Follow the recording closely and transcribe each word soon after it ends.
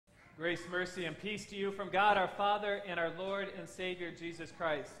Grace, mercy, and peace to you from God our Father and our Lord and Savior Jesus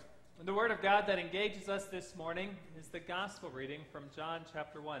Christ. And the Word of God that engages us this morning is the Gospel reading from John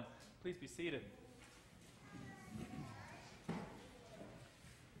chapter 1. Please be seated.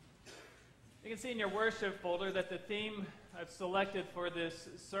 You can see in your worship folder that the theme I've selected for this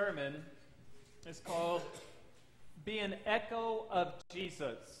sermon is called Be an Echo of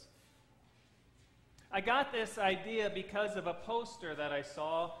Jesus. I got this idea because of a poster that I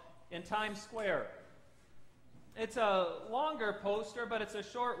saw in Times Square. It's a longer poster, but it's a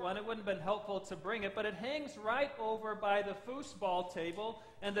short one. It wouldn't have been helpful to bring it, but it hangs right over by the foosball table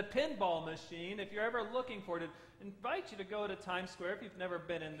and the pinball machine. If you're ever looking for it, I invite you to go to Times Square if you've never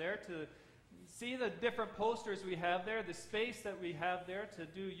been in there to see the different posters we have there, the space that we have there to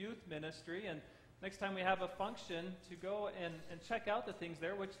do youth ministry, and next time we have a function to go and check out the things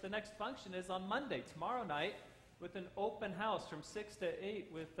there, which the next function is on Monday, tomorrow night, with an open house from 6 to 8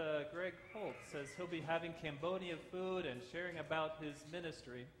 with Greg Holtz, as he'll be having Cambodian food and sharing about his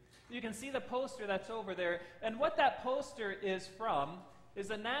ministry. You can see the poster that's over there, and what that poster is from is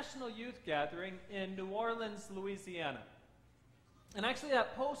a national youth gathering in New Orleans, Louisiana. And actually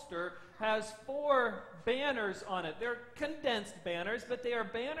that poster has 4 banners on it. They're condensed banners, but they are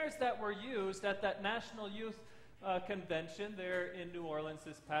banners that were used at that National Youth Convention there in New Orleans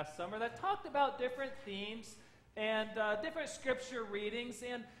this past summer that talked about different themes and different scripture readings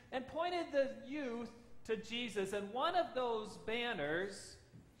and pointed the youth to Jesus. And one of those banners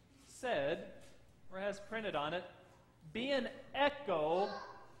said, or has printed on it, be an echo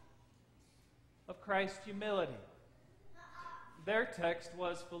of Christ's humility. Their text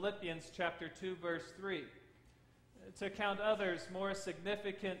was Philippians chapter 2, verse 3. To count others more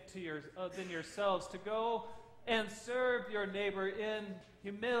significant than yourselves, to go and serve your neighbor in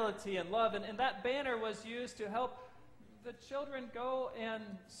humility and love. And that banner was used to help the children go and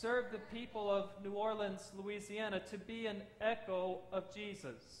serve the people of New Orleans, Louisiana, to be an echo of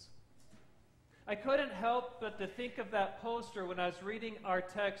Jesus. I couldn't help but to think of that poster when I was reading our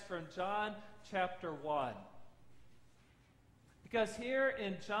text from John chapter 1. Because here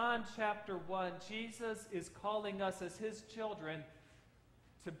in John chapter 1, Jesus is calling us as his children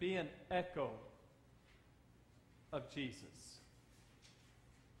to be an echo of Jesus.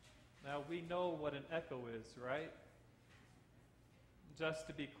 Now, we know what an echo is, right? Just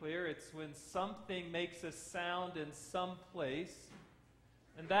to be clear, it's when something makes a sound in some place,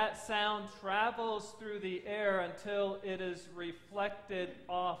 and that sound travels through the air until it is reflected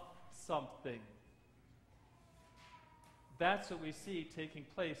off something. That's what we see taking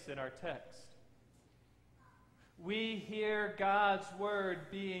place in our text. We hear God's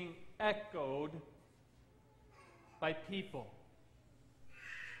word being echoed by people.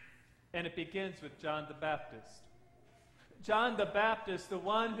 And it begins with John the Baptist. John the Baptist, the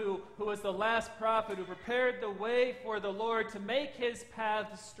one who was the last prophet who prepared the way for the Lord to make his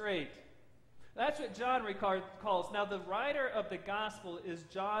path straight. That's what John recalls. Now, the writer of the gospel is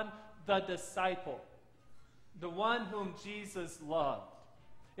John the disciple, the one whom Jesus loved.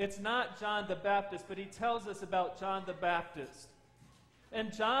 It's not John the Baptist, but he tells us about John the Baptist.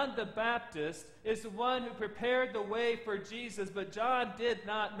 And John the Baptist is the one who prepared the way for Jesus, but John did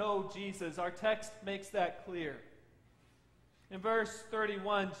not know Jesus. Our text makes that clear. In verse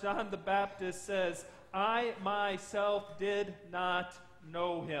 31, John the Baptist says, I myself did not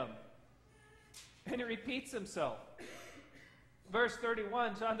know him. And he repeats himself. Verse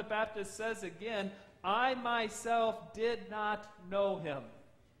 31, John the Baptist says again, I myself did not know him.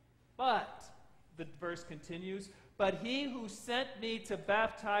 But, the verse continues, but he who sent me to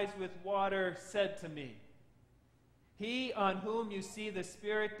baptize with water said to me, he on whom you see the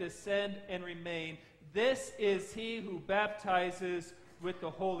Spirit descend and remain, this is he who baptizes with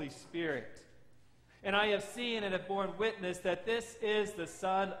the Holy Spirit. And I have seen and have borne witness that this is the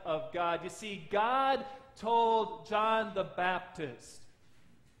Son of God. You see, God told John the Baptist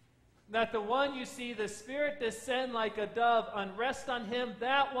that the one you see the Spirit descend like a dove and rest on him,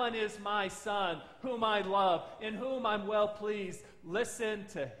 that one is my Son, whom I love, in whom I'm well pleased. Listen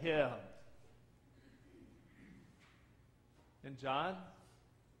to him. And John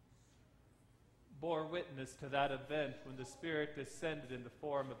bore witness to that event when the Spirit descended in the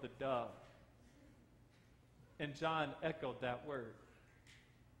form of the dove. And John echoed that word.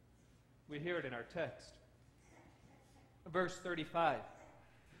 We hear it in our text. Verse 35.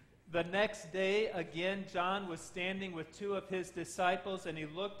 The next day, again, John was standing with 2 of his disciples, and he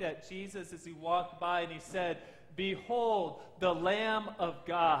looked at Jesus as he walked by, and he said, Behold, the Lamb of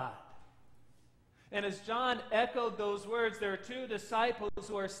God. And as John echoed those words, there are 2 disciples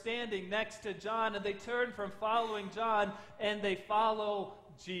who are standing next to John, and they turn from following John, and they follow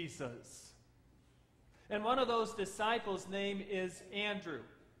Jesus. And one of those disciples' name is Andrew.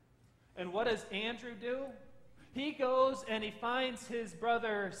 And what does Andrew do? He goes and he finds his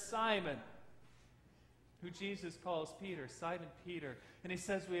brother Simon, who Jesus calls Peter, Simon Peter. And he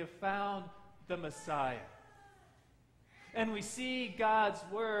says, we have found the Messiah. And we see God's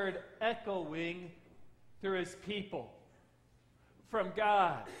word echoing through his people. From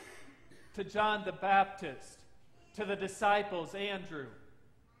God to John the Baptist, to the disciples, Andrew,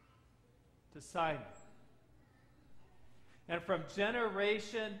 to Simon. And from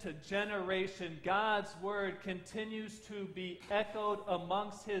generation to generation, God's word continues to be echoed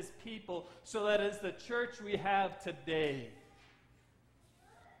amongst his people, so that as the church we have today,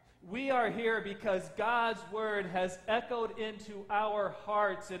 we are here because God's word has echoed into our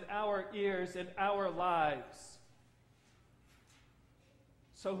hearts and our ears and our lives.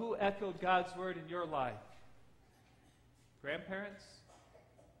 So who echoed God's word in your life? Grandparents?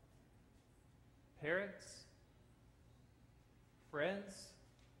 Parents? Friends?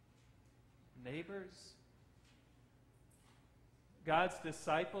 Neighbors? God's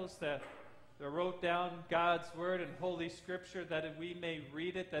disciples that wrote down God's word and Holy Scripture that we may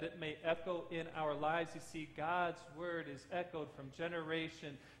read it, that it may echo in our lives. You see, God's word is echoed from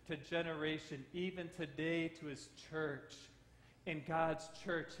generation to generation, even today to his church. In God's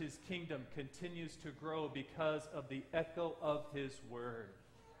church, his kingdom continues to grow because of the echo of his word.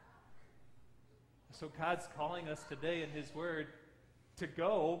 So God's calling us today in his word to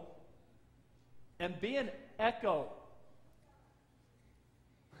go and be an echo.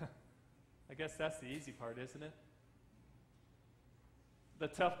 I guess that's the easy part, isn't it? The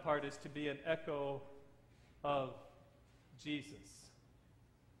tough part is to be an echo of Jesus.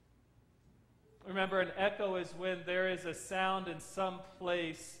 Remember, an echo is when there is a sound in some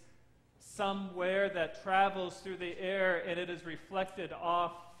place, somewhere that travels through the air and it is reflected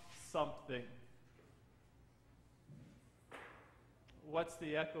off something. What's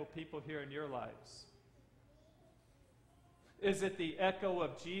the echo people hear in your lives? Is it the echo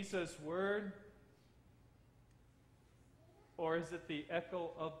of Jesus' word? Or is it the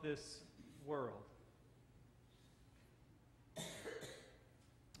echo of this world?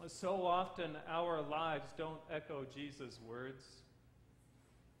 So often our lives don't echo Jesus' words,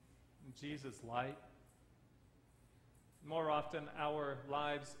 Jesus' light. More often our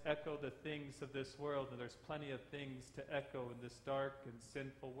lives echo the things of this world, and there's plenty of things to echo in this dark and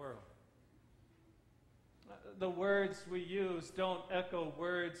sinful world. The words we use don't echo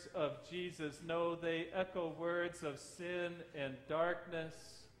words of Jesus. No, they echo words of sin and darkness.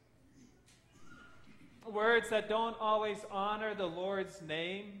 Words that don't always honor the Lord's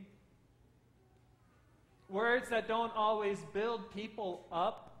name. Words that don't always build people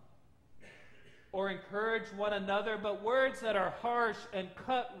up or encourage one another, but words that are harsh and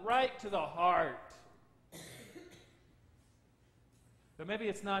cut right to the heart. But maybe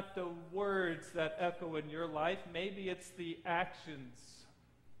it's not the words that echo in your life. Maybe it's the actions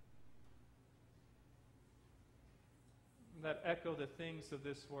that echo the things of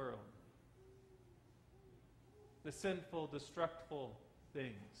this world. The sinful, destructive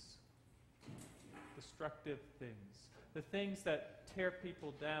things. The things that tear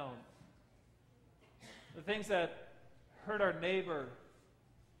people down. The things that hurt our neighbor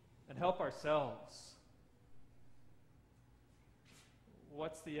and help ourselves.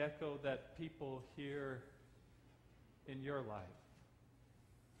 What's the echo that people hear in your life?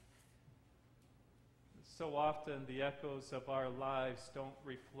 So often the echoes of our lives don't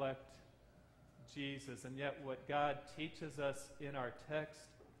reflect Jesus, and yet what God teaches us in our text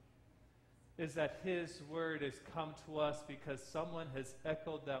is that his word has come to us because someone has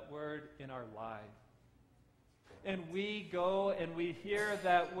echoed that word in our life. And we go and we hear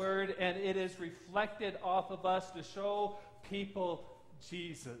that word, and it is reflected off of us to show people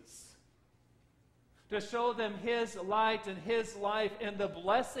Jesus. To show them his light and his life and the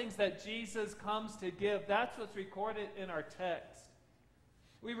blessings that Jesus comes to give. That's what's recorded in our text.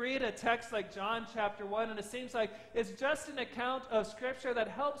 We read a text like John chapter 1, and it seems like it's just an account of Scripture that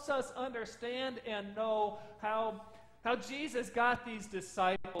helps us understand and know how Jesus got these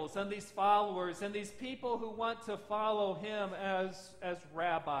disciples and these followers and these people who want to follow him as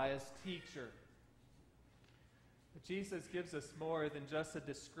rabbi, as teacher. But Jesus gives us more than just a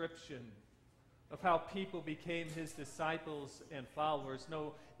description of how people became his disciples and followers.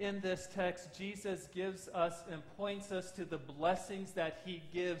 No, in this text, Jesus gives us and points us to the blessings that he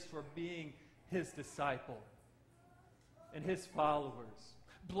gives for being his disciple and his followers.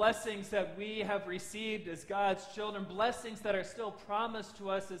 Blessings that we have received as God's children. Blessings that are still promised to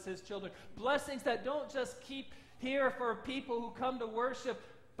us as his children. Blessings that don't just keep here for people who come to worship,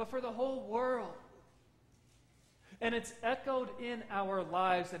 but for the whole world. And it's echoed in our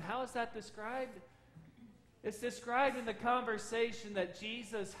lives. And how is that described? It's described in the conversation that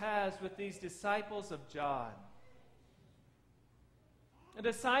Jesus has with these disciples of John. The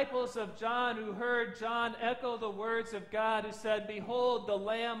disciples of John who heard John echo the words of God, who said, "Behold the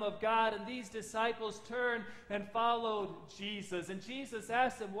Lamb of God." And these disciples turned and followed Jesus. And Jesus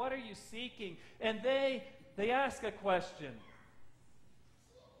asked them, "What are you seeking?" And they ask a question.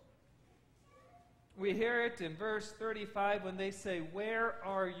 We hear it in verse 35 when they say, "Where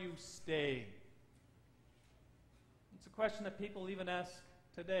are you staying?" It's a question that people even ask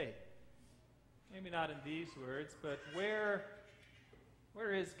today. Maybe not in these words, but where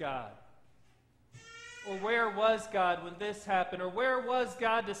is God? Or where was God when this happened? Or where was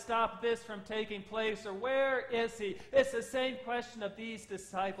God to stop this from taking place? Or where is he? It's the same question of these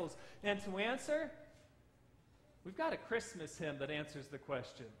disciples. And to answer, we've got a Christmas hymn that answers the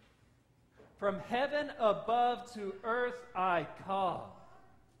question. From heaven above to earth I come.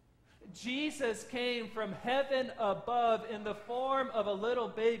 Jesus came from heaven above in the form of a little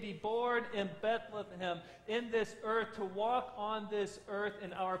baby born in Bethlehem in this earth to walk on this earth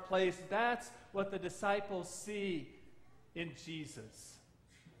in our place. That's what the disciples see in Jesus.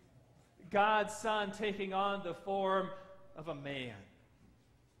 God's Son taking on the form of a man,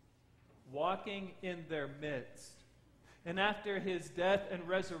 walking in their midst. And after his death and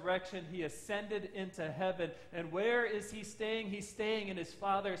resurrection, he ascended into heaven. And where is he staying? He's staying in his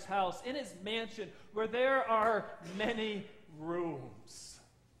Father's house, in his mansion, where there are many rooms.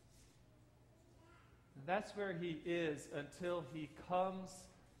 And that's where he is until he comes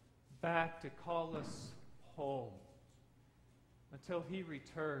back to call us home. Until he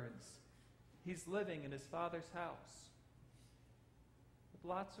returns. He's living in his Father's house with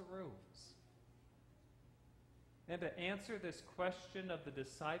lots of rooms. And to answer this question of the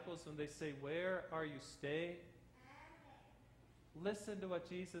disciples when they say, "Where are you staying?" listen to what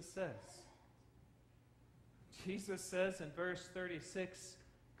Jesus says. Jesus says in verse 36,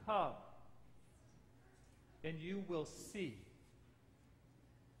 "Come, and you will see."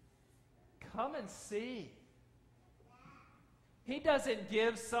 Come and see. He doesn't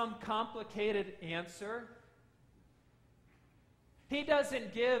give some complicated answer. He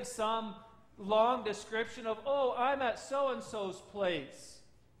doesn't give some long description of, "Oh, I'm at so-and-so's place."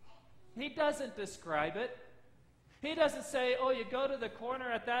 He doesn't describe it. He doesn't say, "Oh, you go to the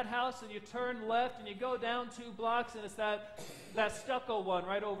corner at that house and you turn left and you go down 2 blocks and it's that stucco one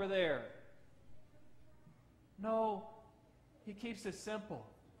right over there." No, he keeps it simple.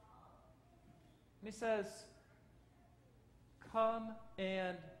 And he says, "Come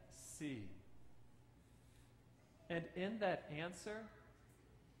and see." And in that answer,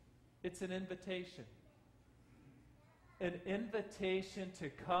 it's an invitation. An invitation to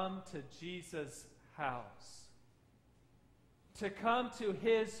come to Jesus' house. To come to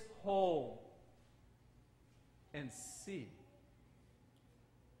his home and see.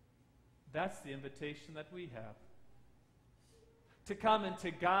 That's the invitation that we have. To come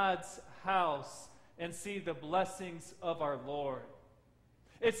into God's house and see the blessings of our Lord.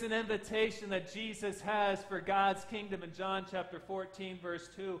 It's an invitation that Jesus has for God's kingdom in John chapter 14, verse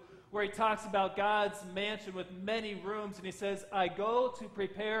 2, where he talks about God's mansion with many rooms, and he says, "I go to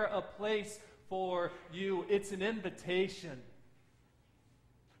prepare a place for you." It's an invitation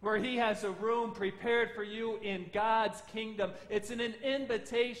where he has a room prepared for you in God's kingdom. It's an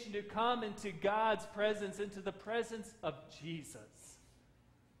invitation to come into God's presence, into the presence of Jesus.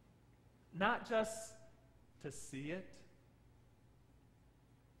 Not just to see it,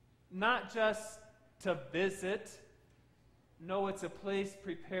 not just to visit. No, it's a place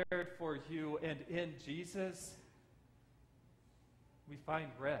prepared for you, and in Jesus, we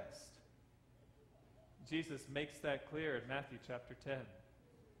find rest. Jesus makes that clear in Matthew chapter 10.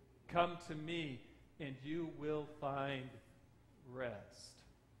 "Come to me, and you will find rest."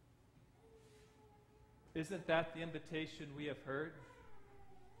 Isn't that the invitation we have heard?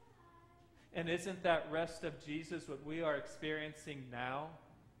 And isn't that rest of Jesus what we are experiencing now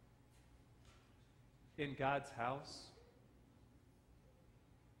in God's house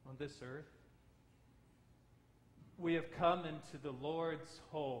on this earth? We have come into the Lord's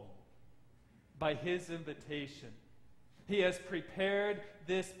home by his invitation. He has prepared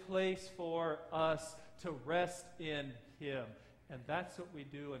this place for us to rest in him. And that's what we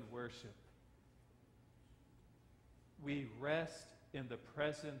do in worship. We rest in the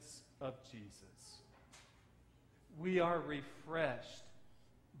presence of Jesus. We are refreshed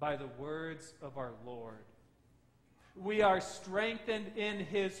by the words of our Lord. We are strengthened in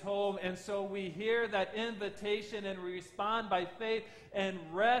his home. And so we hear that invitation and we respond by faith and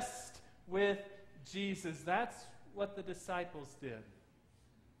rest with Jesus. That's what the disciples did.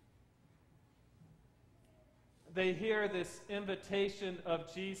 They hear this invitation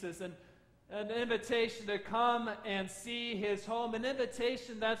of Jesus, and an invitation to come and see his home, an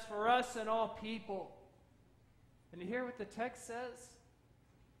invitation that's for us and all people. And you hear what the text says?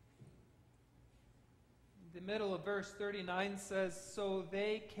 The middle of verse 39 says, "So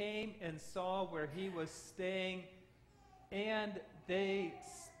they came and saw where he was staying, and they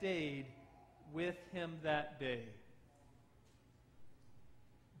stayed with him that day."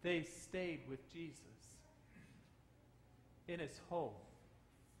 They stayed with Jesus in his home,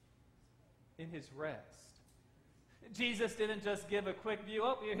 in his rest. Jesus didn't just give a quick view.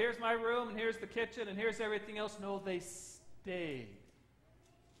 Oh, here's my room, and here's the kitchen, and here's everything else. No, they stayed.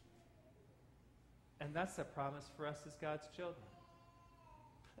 And that's the promise for us as God's children.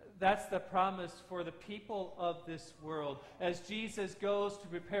 That's the promise for the people of this world. As Jesus goes to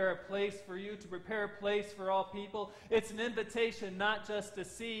prepare a place for you, to prepare a place for all people, it's an invitation not just to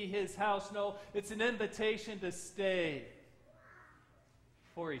see his house. No, it's an invitation to stay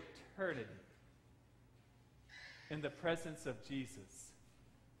for eternity in the presence of Jesus,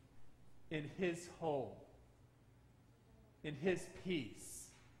 in his home, in his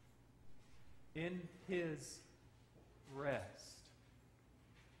peace, in his rest.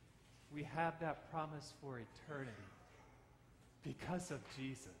 We have that promise for eternity because of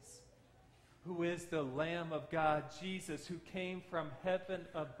Jesus, who is the Lamb of God, Jesus, who came from heaven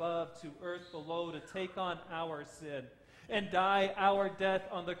above to earth below to take on our sin and die our death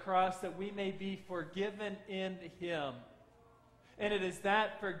on the cross that we may be forgiven in him. And it is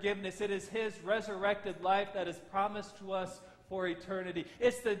that forgiveness, it is his resurrected life that is promised to us for eternity.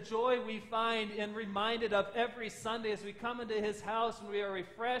 It's the joy we find and reminded of every Sunday as we come into his house and we are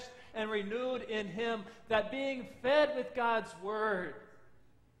refreshed and renewed in him, that being fed with God's word,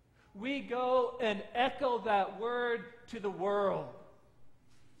 we go and echo that word to the world.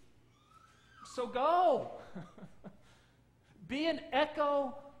 So go. Be an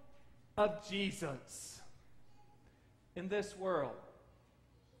echo of Jesus in this world.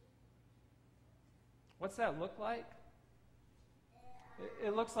 What's that look like?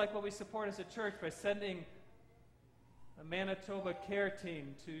 It looks like what we support as a church by sending a Manitoba care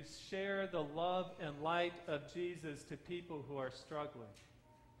team to share the love and light of Jesus to people who are struggling.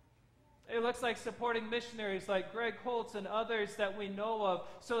 It looks like supporting missionaries like Greg Holtz and others that we know of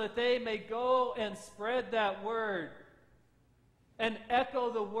so that they may go and spread that word and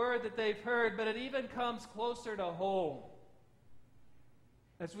echo the word that they've heard, but it even comes closer to home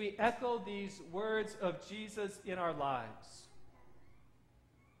as we echo these words of Jesus in our lives.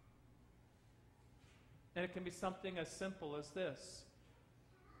 And it can be something as simple as this.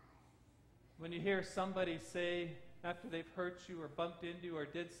 When you hear somebody say, after they've hurt you or bumped into you or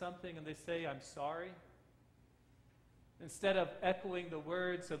did something, and they say, "I'm sorry," instead of echoing the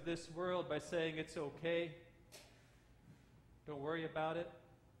words of this world by saying, "It's okay, don't worry about it,"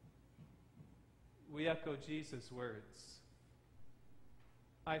 we echo Jesus' words.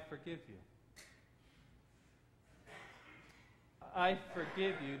 "I forgive you. I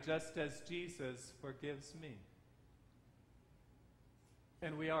forgive you just as Jesus forgives me."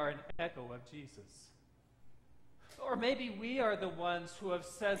 And we are an echo of Jesus. Or maybe we are the ones who have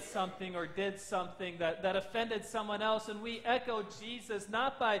said something or did something that offended someone else, and we echo Jesus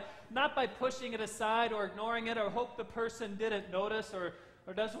not by pushing it aside or ignoring it or hope the person didn't notice or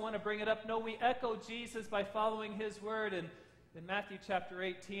doesn't want to bring it up. No, we echo Jesus by following his word in Matthew chapter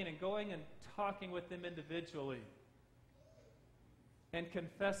 18 and going and talking with them individually and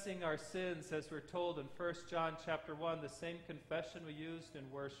confessing our sins, as we're told in 1 John chapter 1, the same confession we used in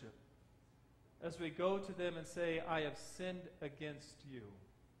worship. As we go to them and say, "I have sinned against you.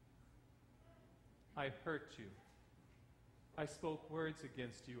 I hurt you. I spoke words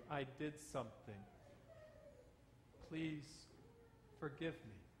against you. I did something. Please forgive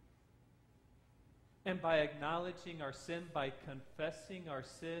me." And by acknowledging our sin, by confessing our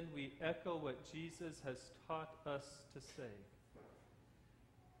sin, we echo what Jesus has taught us to say.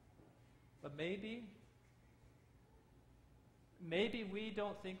 But maybe we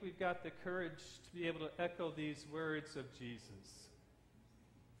don't think we've got the courage to be able to echo these words of Jesus.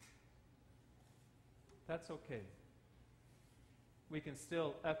 That's okay. We can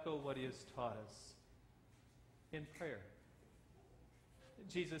still echo what he has taught us in prayer.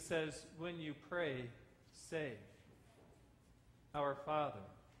 Jesus says, when you pray, say, "Our Father,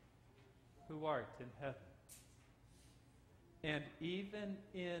 who art in heaven." And even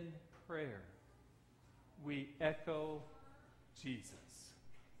in prayer, we echo Jesus.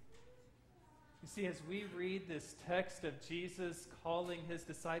 You see, as we read this text of Jesus calling his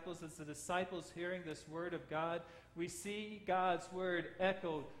disciples, as the disciples hearing this word of God, we see God's word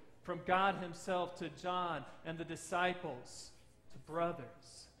echoed from God himself to John and the disciples to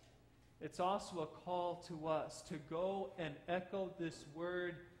brothers. It's also a call to us to go and echo this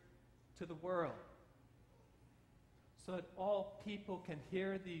word to the world, so that all people can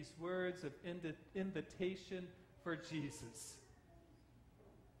hear these words of invitation for Jesus.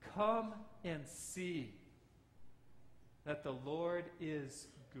 Come and see that the Lord is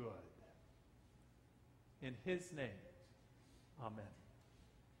good. In his name, amen.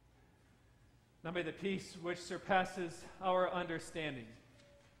 Now may the peace which surpasses our understanding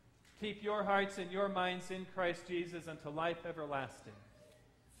keep your hearts and your minds in Christ Jesus unto life everlasting.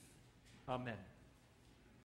 Amen.